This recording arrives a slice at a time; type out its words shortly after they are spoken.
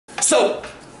So,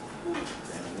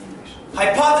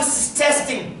 hypothesis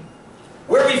testing.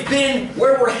 Where we've been,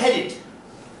 where we're headed.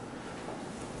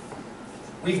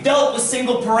 We've dealt with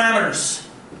single parameters.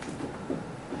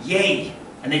 Yay.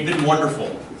 And they've been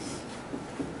wonderful.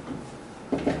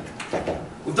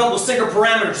 We've dealt with single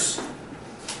parameters.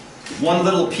 One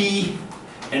little p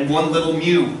and one little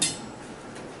mu.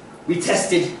 We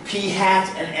tested p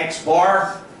hat and x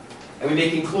bar, and we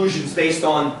made conclusions based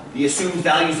on the assumed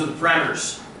values of the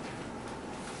parameters.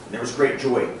 And there was great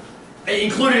joy. And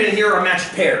included in here are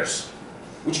matched pairs,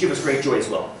 which give us great joy as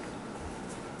well.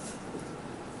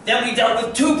 Then we dealt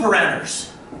with two parameters.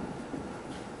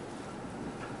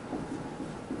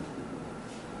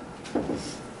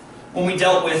 When we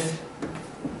dealt with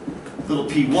little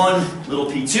p1,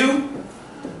 little p2,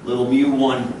 little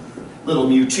mu1, little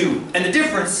mu2. And the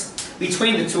difference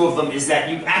between the two of them is that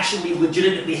you actually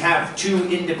legitimately have two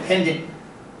independent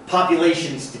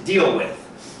populations to deal with.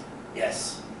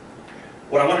 Yes.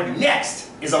 What I want to do next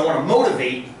is I want to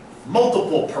motivate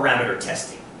multiple parameter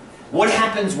testing. What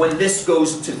happens when this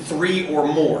goes to 3 or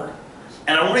more?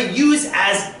 And I want to use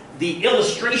as the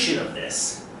illustration of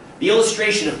this, the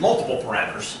illustration of multiple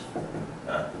parameters,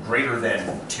 greater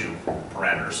than 2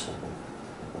 parameters.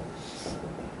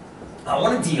 I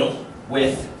want to deal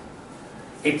with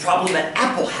a problem that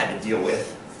Apple had to deal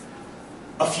with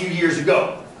a few years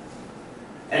ago.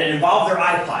 And it involved their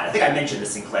iPod. I think I mentioned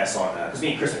this in class on, because me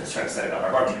and Kristen was trying to set it up. I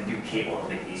brought you a new cable, it'll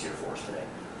make it easier for us today.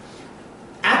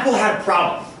 Apple had a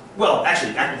problem. Well,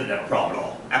 actually, Apple didn't have a problem at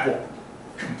all. Apple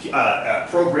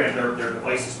programmed their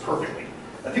devices perfectly.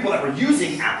 The people that were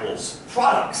using Apple's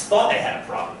products thought they had a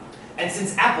problem. And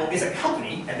since Apple is a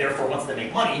company, and therefore wants to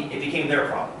make money, it became their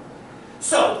problem.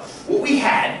 So, what we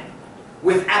had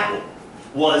with Apple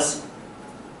was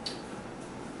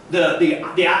the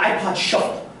iPod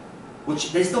Shuffle,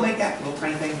 which they still make that little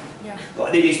tiny thing? Yeah.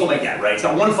 They still make that, right? It's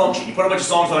got one function. You put a bunch of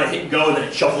songs on it, hit go, and then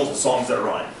it shuffles the songs that are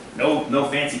on it. No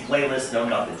fancy playlist, no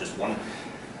nothing, just one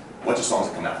bunch of songs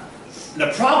that come out. And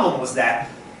the problem was that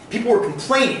people were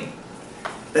complaining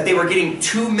that they were getting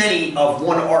too many of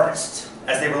one artist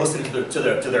as they were listening to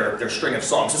their string of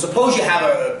songs. So suppose you have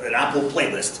an Apple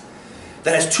playlist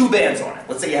that has 2 bands on it.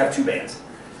 Let's say you have 2 bands.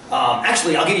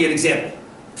 Actually, I'll give you an example.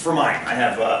 For mine, I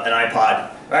have an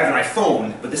iPod. I have an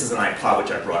iPhone, but this is an iPod which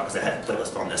I brought because I had a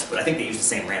playlist on this, but I think they use the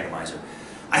same randomizer.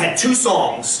 I had 2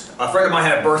 songs. A friend of mine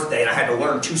had a birthday, and I had to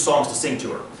learn 2 songs to sing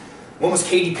to her. One was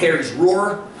Katy Perry's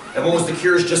Roar, and one was The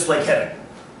Cure's Just Like Heaven.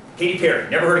 Katy Perry.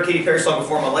 Never heard a Katy Perry song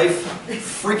before in my life.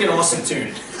 Freaking awesome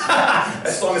tune. That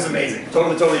song is amazing.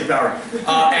 Totally empowering.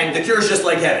 And The Cure's Just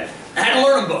Like Heaven. I had to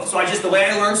learn them both. So the way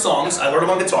I learn songs, I learn them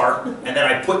on guitar, and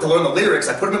then to learn the lyrics,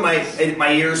 I put them in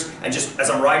my ears, and just as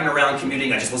I'm riding around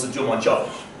commuting, I just listen to them on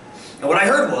shuffle. And what I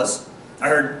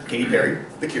heard Katy Perry,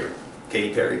 The Cure.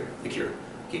 Katy Perry, The Cure.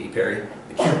 Katy Perry,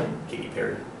 The Cure. Katy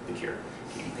Perry, The Cure.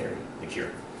 Katy Perry, The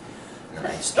Cure. And then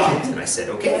I stopped and I said,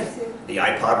 okay, the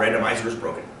iPod randomizer is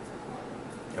broken.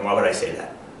 And why would I say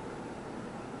that?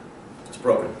 It's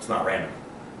broken. It's not random.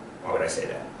 Why would I say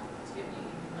that?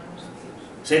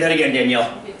 Say that again,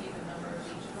 Danielle.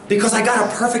 Because I got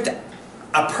a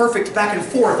perfect back and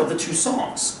forth of the 2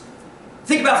 songs.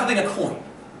 Think about flipping a coin.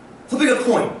 Flipping a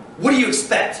coin, what do you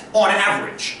expect, on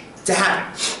average, to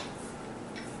happen?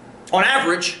 On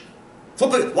average,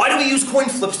 why do we use coin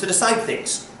flips to decide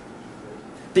things?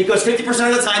 Because 50%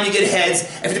 of the time you get heads,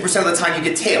 and 50% of the time you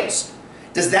get tails.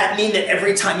 Does that mean that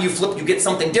every time you flip you get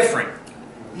something different?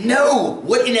 No!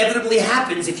 What inevitably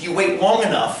happens if you wait long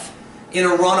enough in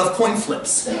a run of coin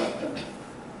flips?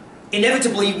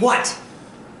 Inevitably what?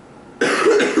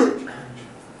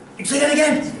 Say that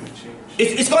again.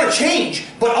 It's going to change,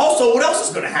 but also what else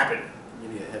is going to happen?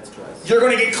 You're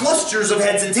going to get clusters of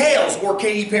heads and tails, or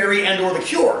Katy Perry and or The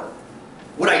Cure.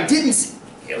 What I didn't see,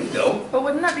 here we go. But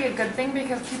wouldn't that be a good thing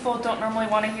because people don't normally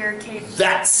want to hear Katy?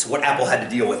 That's what Apple had to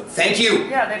deal with. Thank you.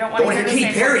 Yeah, they don't want to hear the Katy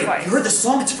same Perry. song twice. You heard the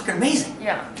song? It's freaking amazing.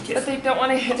 Yeah, but they don't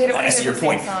want to. They don't want to hear the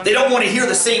same song. They don't want to hear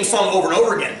the same song over and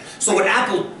over again. So what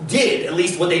Apple did, at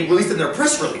least what they released in their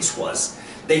press release, was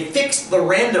they fixed the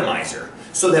randomizer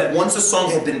so that once a song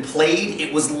had been played,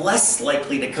 it was less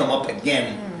likely to come up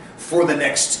again for the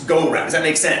next go-round. Does that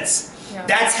make sense? Yeah.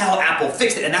 That's how Apple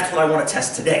fixed it, and that's what I want to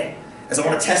test today. Is I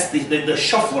want to test the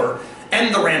shuffler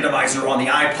and the randomizer on the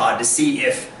iPod to see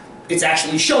if it's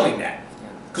actually showing that.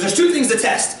 Because there's 2 things to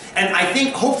test, and I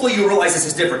think hopefully you realize this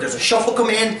is different. There's a shuffle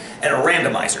command and a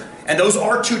randomizer, and those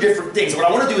are 2 different things. What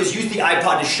I want to do is use the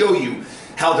iPod to show you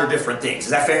how they're different things. Is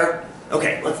that fair?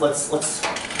 Okay, let's.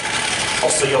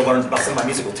 Also, you'll learn about some of my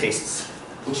musical tastes,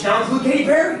 which now include Katy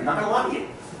Perry. Not gonna lie to you.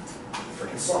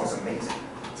 Freaking song's amazing.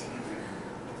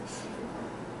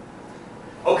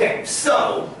 Okay,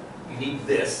 so you need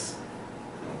this.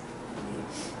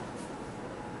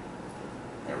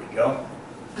 There we go.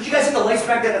 Could you guys hit the lights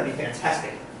back there? That'd be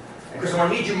fantastic. And Chris, I'm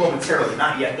going to need you momentarily.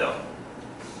 Not yet, though.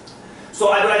 So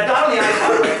what I've got on the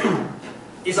iPod right now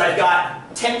is I've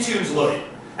got 10 tunes loaded.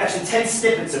 Actually, 10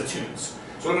 snippets of tunes.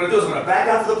 So what I'm going to do is I'm going to back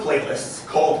out to the playlist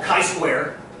called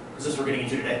Chi-Square, because this is what we're getting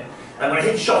into today. And I'm going to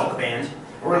hit the shuffle command,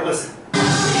 and we're going to listen.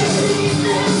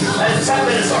 That is a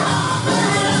 10-minute song.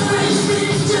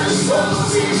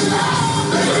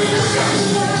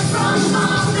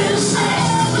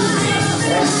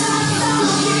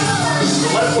 So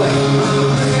let's play.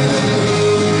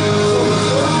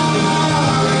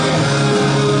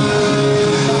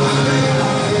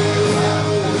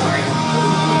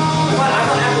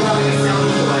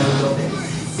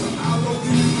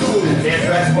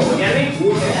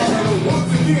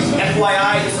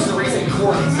 FYI, this is the reason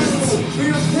chord exists.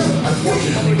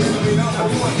 Unfortunately.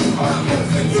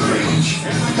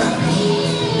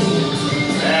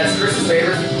 That's Chris's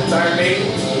favorite. It's Iron Maiden.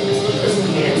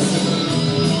 Yes.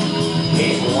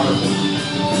 Yes, we're wonderful.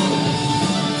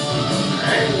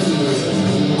 Alright.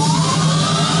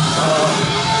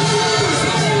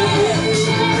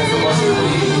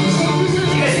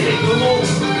 You guys see that Google?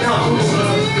 You know how Google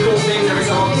does Google things every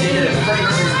so often? They did a Freddie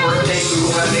Mercury's birthday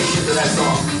Google animation to that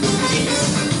song.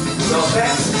 So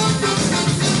effects.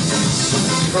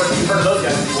 You've heard of those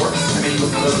guys before. I mean, you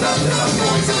looked at those guys about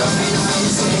 4 weeks ago.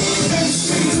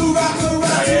 Yes.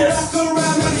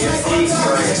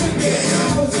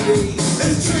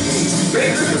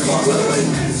 Great Christmas song, by the way.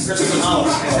 Christmas and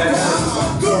Hollow.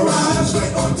 Fantastic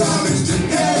Christmas song.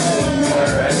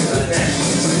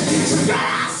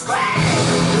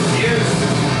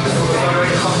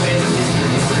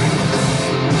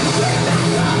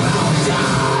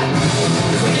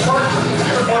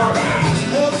 Alright,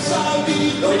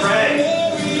 Billy Bragg,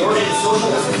 you already did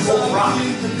socialist and folk rock.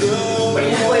 But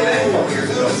you play that 4 years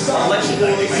ago. Election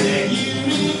night, my day.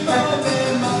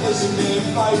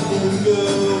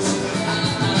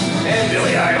 And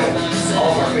Billy Idol,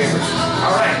 all of our favorites.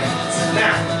 Alright,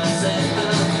 now.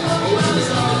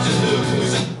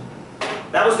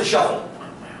 That was the shuffle.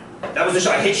 That was the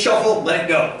shuffle. I hit shuffle, let it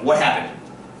go. What happened?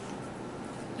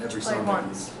 Each played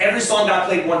once. Every song got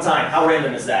played one time. How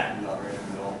random is that? Not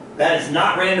random at all. That is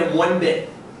not random one bit.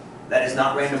 That is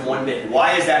not random one bit.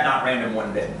 Why is that not random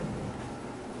one bit?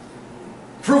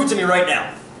 Prove it to me right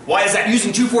now. Why is that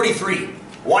using 243?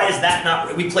 Why is that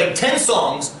not? We played 10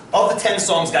 songs. Of the 10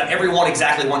 songs, got every one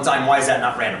exactly one time. Why is that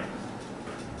not random?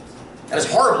 That is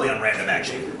horribly unrandom,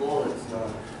 actually. Well,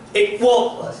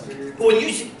 when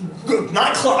you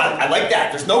not I like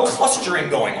that. There's no clustering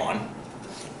going on.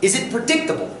 Is it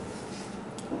predictable?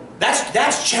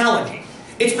 That's challenging.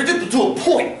 It's predictable to a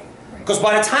point. Because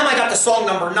by the time I got to song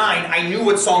number 9, I knew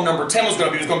what song number 10 was going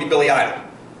to be. It was going to be Billy Idol.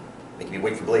 Making me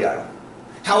wait for Billy Idol.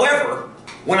 However,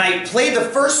 when I played the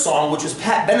first song, which was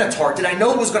Pat Benatar, did I know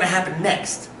what was going to happen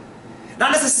next?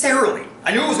 Not necessarily.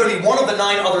 I knew it was going to be one of the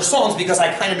 9 other songs because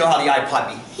I kind of know how the iPod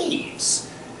behaves.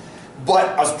 But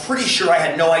I was pretty sure I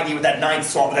had no idea what that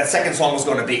second song was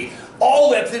going to be. All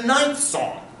the way up to the 9th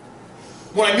song.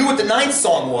 When I knew what the 9th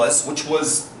song was, which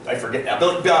was, I forget now,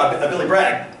 Billy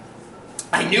Bragg,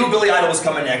 I knew Billy Idol was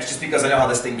coming next just because I know how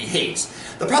this thing behaves.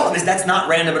 The problem is that's not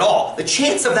random at all. The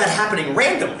chance of that happening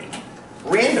randomly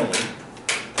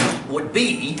would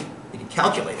be, you can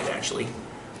calculate it actually,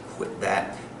 quit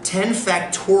that, 10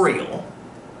 factorial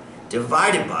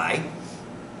divided by,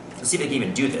 let's see if I can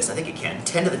even do this, I think it can,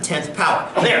 10 to the 10th power.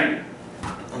 There! I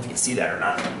don't know if you can see that or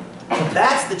not.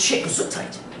 That's the chance, so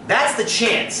tight. That's the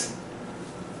chance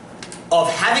of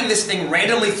having this thing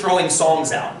randomly throwing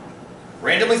songs out.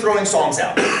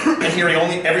 And hearing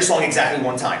only every song exactly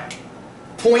one time.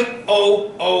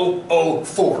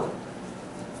 0.0004.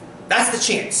 That's the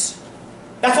chance.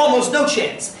 That's almost no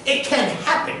chance. It can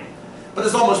happen, but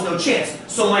there's almost no chance.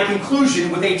 So my conclusion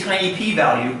with a tiny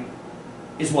p-value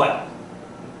is what?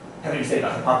 Haven't even said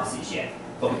about hypotheses yet,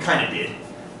 but we kind of did.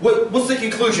 What's the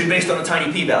conclusion based on a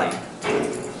tiny p-value?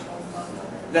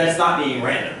 That it's not being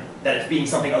random. That it's being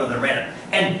something other than random.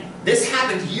 And this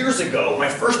happened years ago. My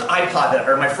first iPod,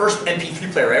 or my first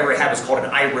MP3 player I ever had was called an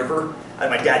iRiver.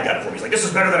 My dad got it for me. He's like, this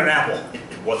is better than an Apple. It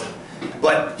wasn't.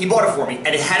 But he bought it for me, and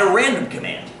it had a random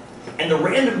command. And the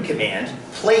random command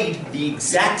played the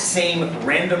exact same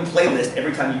random playlist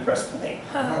every time you press play.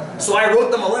 So I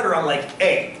wrote them a letter. I'm like,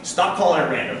 A, stop calling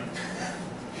it random.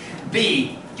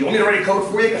 B, do you want me to write a code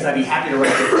for you? Because I'd be happy to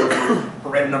write a code for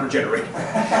random number generator.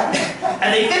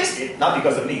 And they fixed it, not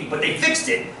because of me, but they fixed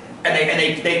it. And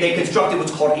they constructed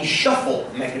what's called a shuffle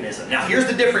mechanism. Now here's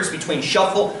the difference between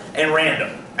shuffle and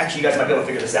random. Actually, you guys might be able to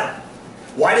figure this out.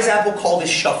 Why does Apple call this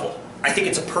Shuffle? I think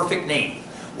it's a perfect name.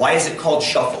 Why is it called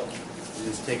Shuffle? You're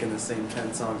just taking the same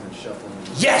 10 songs and shuffling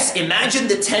them. Yes, imagine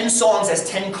the 10 songs as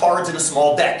 10 cards in a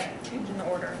small deck. Changing the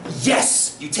order.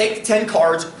 Yes, you take the 10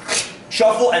 cards,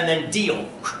 shuffle, and then deal.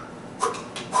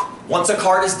 Once a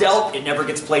card is dealt, it never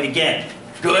gets played again.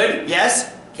 Good?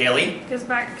 Yes? Kaylee? Because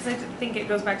I think it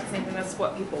goes back to the same thing. That's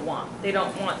what people want. They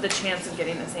don't want the chance of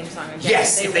getting the same song again.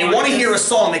 Yes, if they want to hear a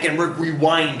song, they can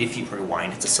rewind, if you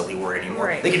rewind, it's a silly word anymore.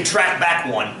 Right. They can track back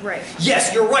one. Right.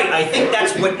 Yes, you're right, I think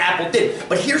that's what Apple did.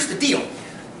 But here's the deal.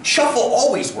 Shuffle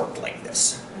always worked like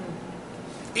this.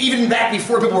 Even back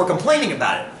before people were complaining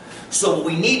about it. So what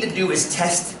we need to do is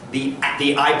test the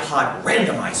iPod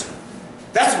randomizer.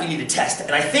 That's what we need to test.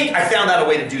 And I think I found out a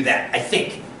way to do that. I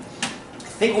think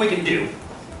what we can do,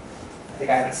 I think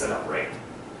I have it set up right.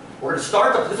 We're going to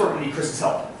start, this is where we're going to need Chris's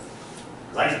help.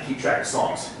 Because I need to keep track of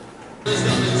songs.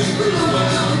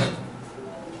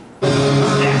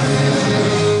 Yeah.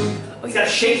 He's got to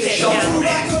shake the shuffle,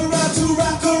 man.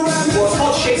 Well, it's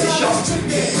called Shake the Shuffle.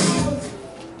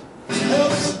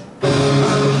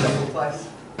 Shuffle twice.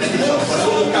 Did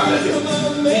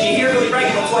you hear Billy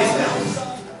Bragg go twice now?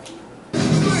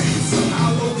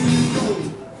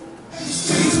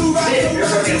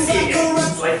 Here's what we're going to see again.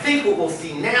 So I think what we'll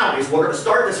see now is we're going to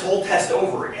start this whole test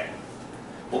over again.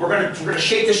 Well, we're going to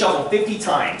shake the shuffle 50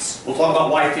 times. We'll talk about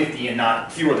why 50 and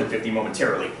not fewer than 50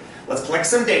 momentarily. Let's collect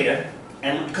some data,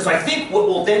 and because I think what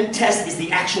we'll then test is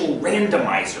the actual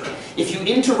randomizer. If you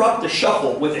interrupt the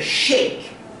shuffle with a shake,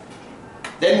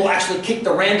 then we'll actually kick the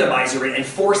randomizer in and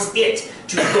force it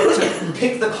to go to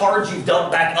pick the cards you've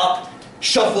dealt back up,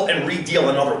 shuffle, and re-deal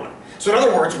another one. So in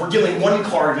other words, we're dealing one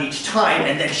card each time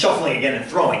and then shuffling again and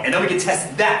throwing. And then we can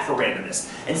test that for randomness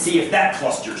and see if that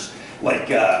clusters like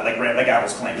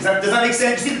Apple's claim. Does that make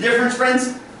sense? You see the difference,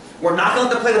 friends? We're not going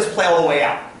to let the playlist play all the way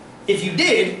out. If you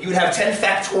did, you would have 10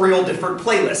 factorial different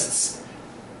playlists.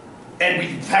 And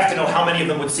we'd have to know how many of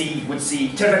them would see 10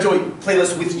 factorial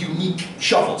playlists with unique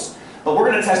shuffles. But we're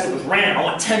going to test it with random. I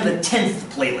want 10 to the 10th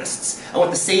playlists. I want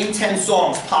the same 10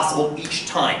 songs possible each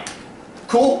time.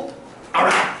 Cool? All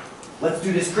right. Let's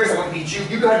do this. Chris, I want to need you.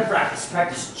 You go ahead and practice.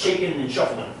 Practice shaking and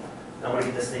shuffling. I want to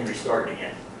get this thing restarted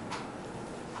again.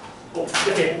 Oh,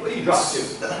 okay. What do you drop too?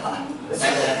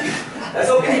 That's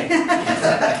okay.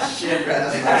 Shit,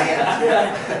 brother.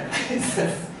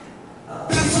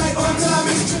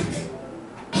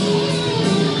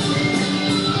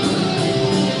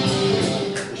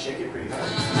 Shake it pretty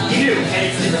hard. You do,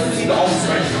 and it doesn't seem to always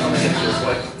stretch on the hip this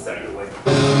way instead of your way.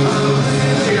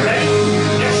 Okay, you ready?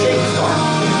 Now shake and start.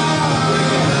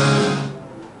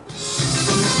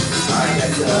 Alright,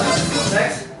 what's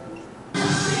next?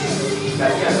 Got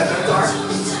that guitar?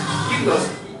 You can go.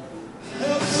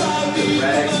 Good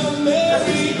rag. That's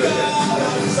the key right there.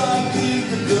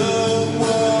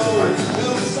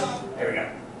 There we go.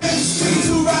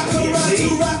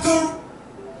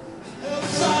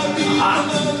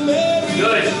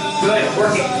 Good,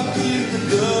 working.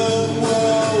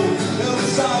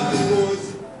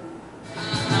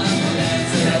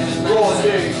 Roll it,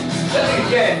 dude. Let me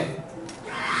again.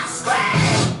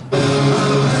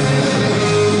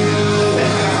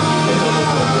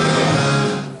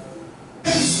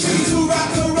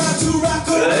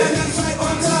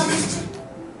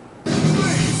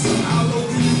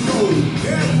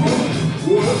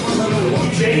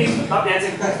 Shaking, up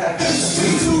dancing.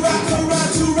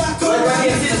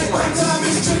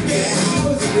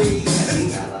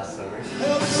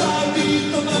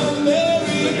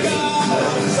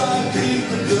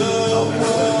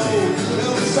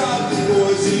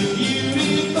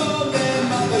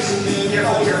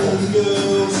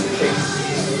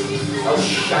 Oh,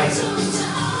 scheiße.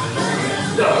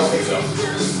 No, I don't think so.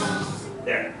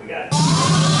 There, we got it.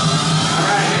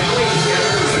 Alright,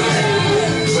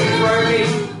 wait for our beat.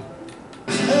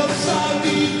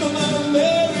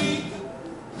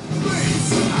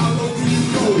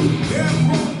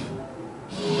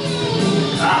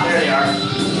 Ah, there they are.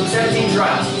 17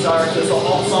 trials. So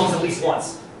all the songs at least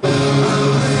once.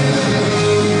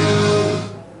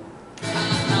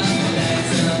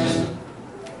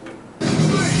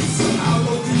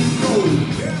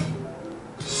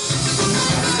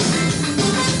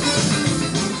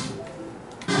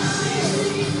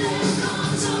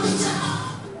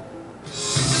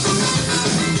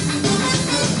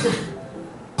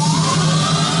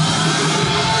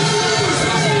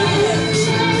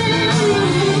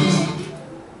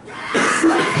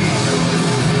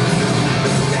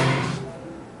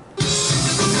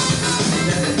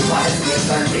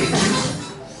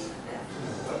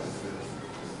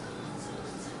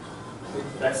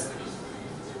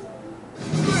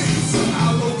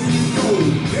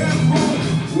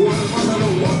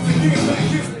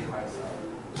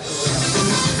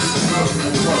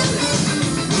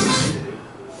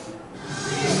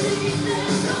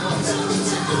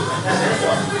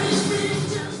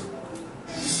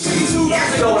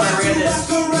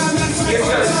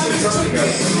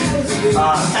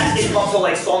 Pat didn't come up to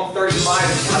like song 35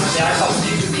 and I thought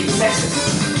it was being sexist.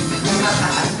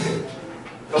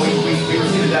 But we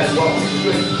reviewed that as well.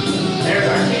 Good. There's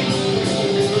our name.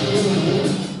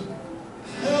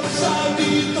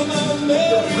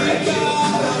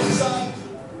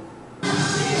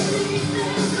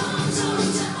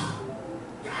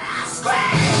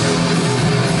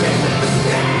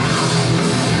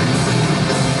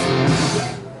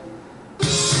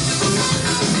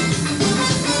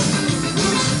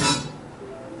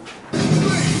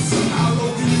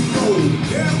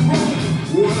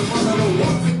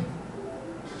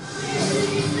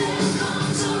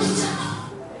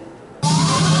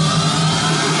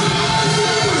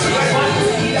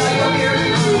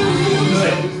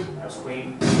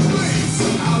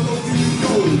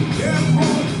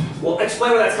 Well,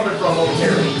 explain where that's coming from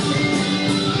momentarily.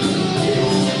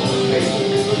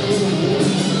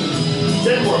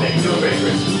 10 more, man. Doing great,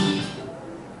 Chris.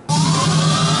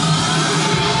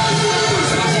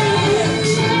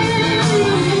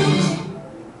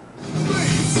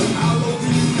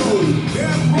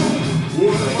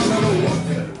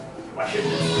 Watch it.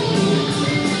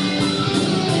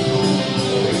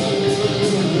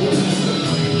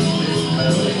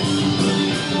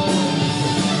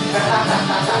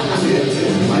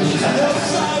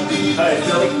 Alright,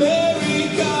 Billy.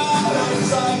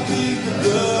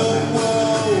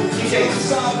 You shake.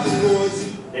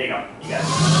 There you go. You got it.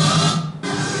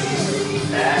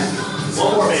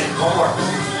 One more, man. One more.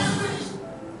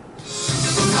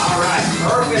 Alright,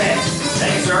 perfect.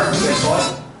 Thanks, sir. Good boy.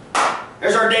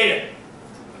 There's our data.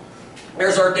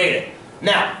 There's our data.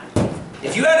 Now,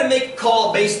 if you had to make a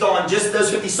call based on just those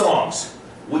 50 songs,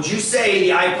 would you say the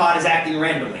iPod is acting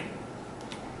randomly?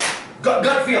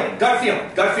 Gut feeling, gut feeling,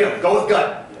 gut feeling. Go with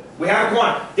gut. We have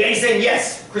one. Danny's saying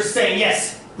yes. Chris is saying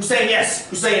yes. Who's saying yes?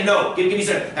 Who's saying no? Give me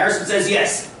some. Harrison says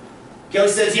yes. Kelly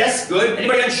says yes. Good.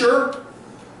 Anybody unsure?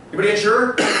 Anybody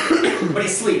unsure? Anybody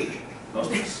asleep?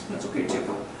 Most of us. That's okay too.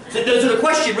 So the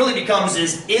question really becomes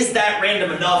is that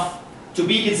random enough to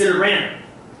be considered random?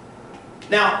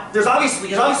 Now, there's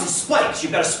obviously spikes.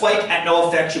 You've got a spike at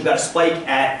NoFX. You've got a spike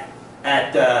at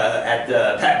Pat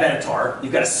Benatar.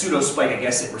 You've got a pseudo spike, I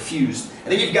guess, at Refused.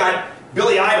 And then you've got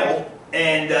Billy Idol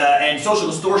and Social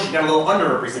Distortion got a little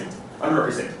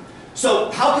underrepresented.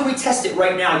 So how can we test it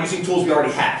right now using tools we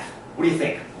already have? What do you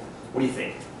think? What do you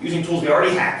think? Using tools we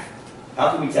already have,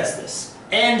 how can we test this?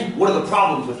 And what are the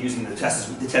problems with using the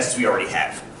tests we already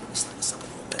have?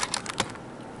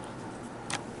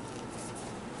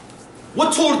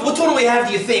 What tool do we have,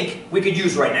 do you think, we could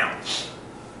use right now?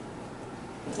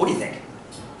 What do you think?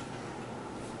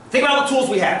 Think about what tools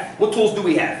we have. What tools do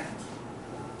we have?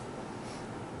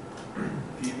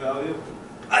 P-value?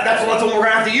 That's what we're going to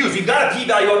have to use. We've got a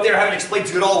p-value up there. I haven't explained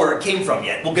to you at all where it came from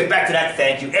yet. We'll get back to that.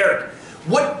 Thank you. Eric,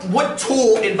 what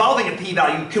tool involving a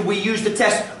p-value could we use to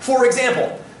test? For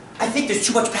example, I think there's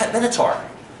too much Pat Benatar.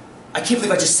 I can't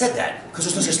believe I just said that, because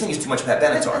there's no such thing as too much Pat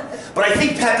Benatar. But I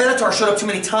think Pat Benatar showed up too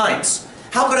many times.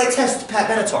 How could I test Pat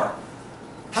Benatar?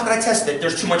 How could I test that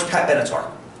there's too much Pat Benatar?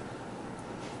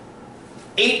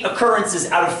 8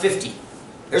 occurrences out of 50.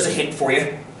 There's a hint for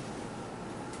you.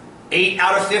 8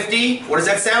 out of 50. What does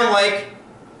that sound like?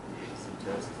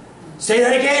 Say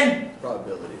that again.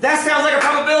 Probability. That sounds like a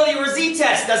probability or a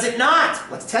z-test, does it not?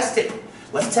 Let's test it.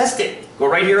 Let's test it. Go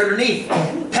right here underneath.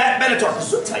 Pat Benatar.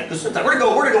 Gesundheit. We're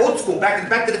gonna go old school,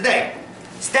 back to the day.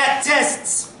 Stat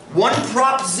tests. 1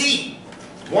 prop z.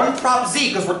 1 prop z,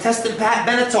 because we're testing Pat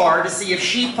Benatar to see if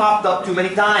she popped up too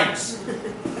many times.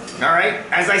 Alright?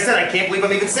 As I said, I can't believe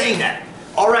I'm even saying that.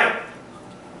 Alright.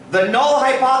 The null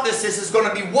hypothesis is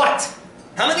going to be what?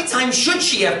 How many times should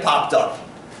she have popped up?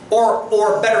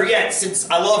 Or better yet, since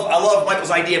I love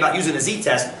Michael's idea about using a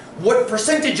z-test, what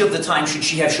percentage of the time should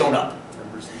she have shown up?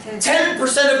 10%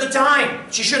 of the time.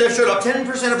 She should have showed up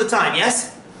 10% of the time,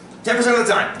 yes? 10% of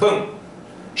the time. Boom.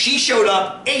 She showed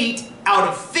up 8 out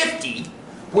of 50,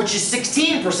 which is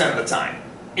 16% of the time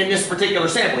in this particular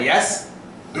sample, yes?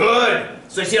 Good.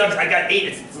 So you see, I got 8.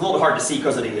 It's a little bit hard to see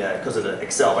because of the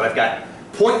Excel, but I've got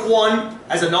 0.1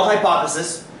 as a null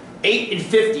hypothesis, 8 and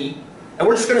 50, and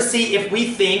we're just going to see if we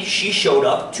think she showed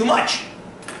up too much.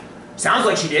 Sounds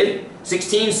like she did.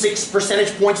 16, 6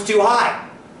 percentage points too high.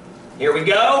 Here we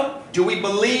go. Do we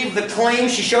believe the claim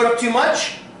she showed up too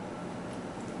much?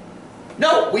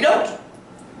 No, we don't,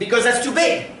 because that's too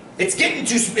big. It's getting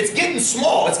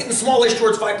small. It's getting smallish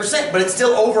towards 5%, but it's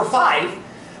still over 5,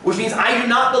 which means I do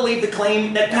not believe the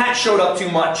claim that Pat showed up too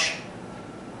much.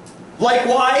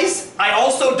 Likewise, I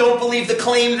also don't believe the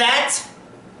claim that,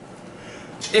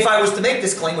 if I was to make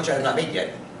this claim, which I have not made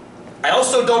yet, I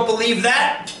also don't believe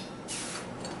that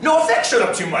NoFX showed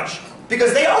up too much.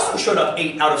 because they also showed up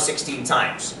 8 out of 16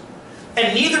 times.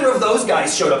 And neither of those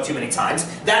guys showed up too many times.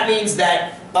 That means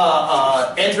that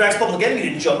Anthrax Public Enemy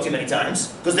didn't show up too many times,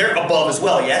 because they're above as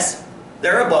well, yes?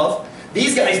 They're above.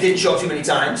 These guys didn't show up too many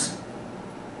times.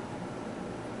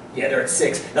 Yeah, they're at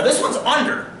 6. Now this one's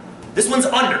under. This one's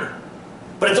under.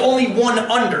 But it's only 1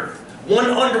 under. 1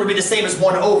 under would be the same as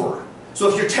 1 over. So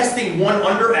if you're testing 1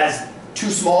 under as too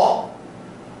small,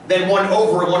 then 1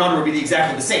 over and 1 under would be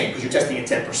exactly the same, because you're testing at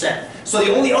 10%. So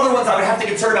the only other ones I would have to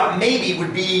concern about maybe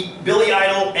would be Billy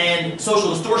Idol and Social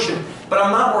Distortion, but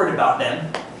I'm not worried about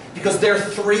them, because they're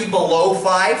 3 below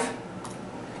 5.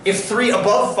 If 3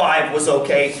 above 5 was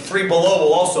okay, 3 below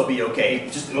will also be okay,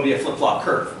 just it'll be a flip-flop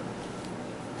curve.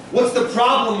 What's the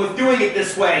problem with doing it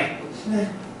this way?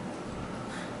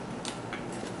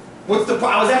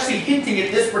 I was actually hinting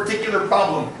at this particular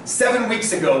problem 7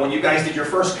 weeks ago when you guys did your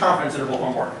first confidence interval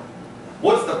homework.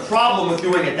 What's the problem with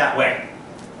doing it that way?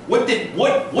 What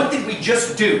did we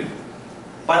just do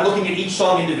by looking at each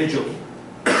song individually?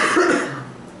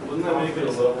 Wouldn't that make it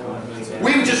a low confidence?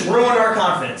 We just ruined our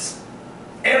confidence.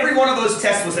 Every one of those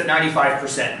tests was at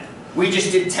 95%. We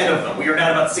just did 10 of them. We are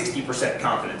now about 60%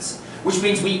 confidence, which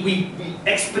means we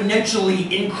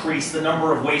exponentially increase the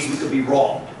number of ways we could be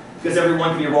wrong, because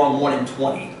everyone can be wrong 1 in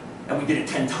 20, and we did it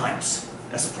 10 times.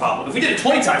 That's the problem. If we did it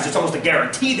 20 times, it's almost a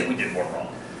guarantee that we did more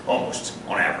wrong, almost,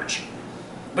 on average.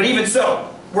 But even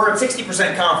so, we're at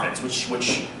 60% confidence,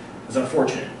 which is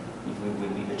unfortunate.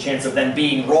 The chance of them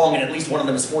being wrong in at least one of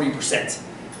them is 40%.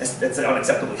 That's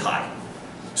unacceptably high.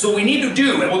 So what we need to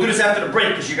do, and we'll do this after the break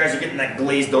because you guys are getting that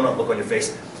glazed donut look on your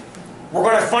face, we're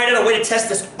going to find out a way to test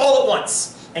this all at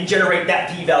once and generate that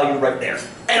p-value right there.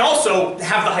 And also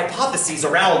have the hypotheses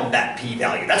around that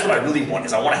p-value. That's what I really want,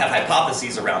 is I want to have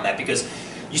hypotheses around that, because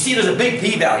you see there's a big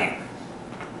p-value.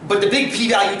 But the big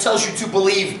p-value tells you to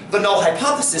believe the null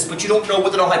hypothesis, but you don't know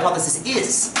what the null hypothesis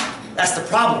is. That's the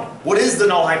problem. What is the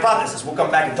null hypothesis? We'll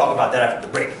come back and talk about that after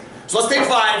the break. So let's take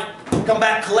 5, come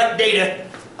back, collect data.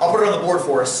 I'll put it on the board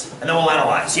for us, and then we'll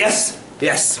analyze. Yes?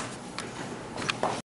 Yes.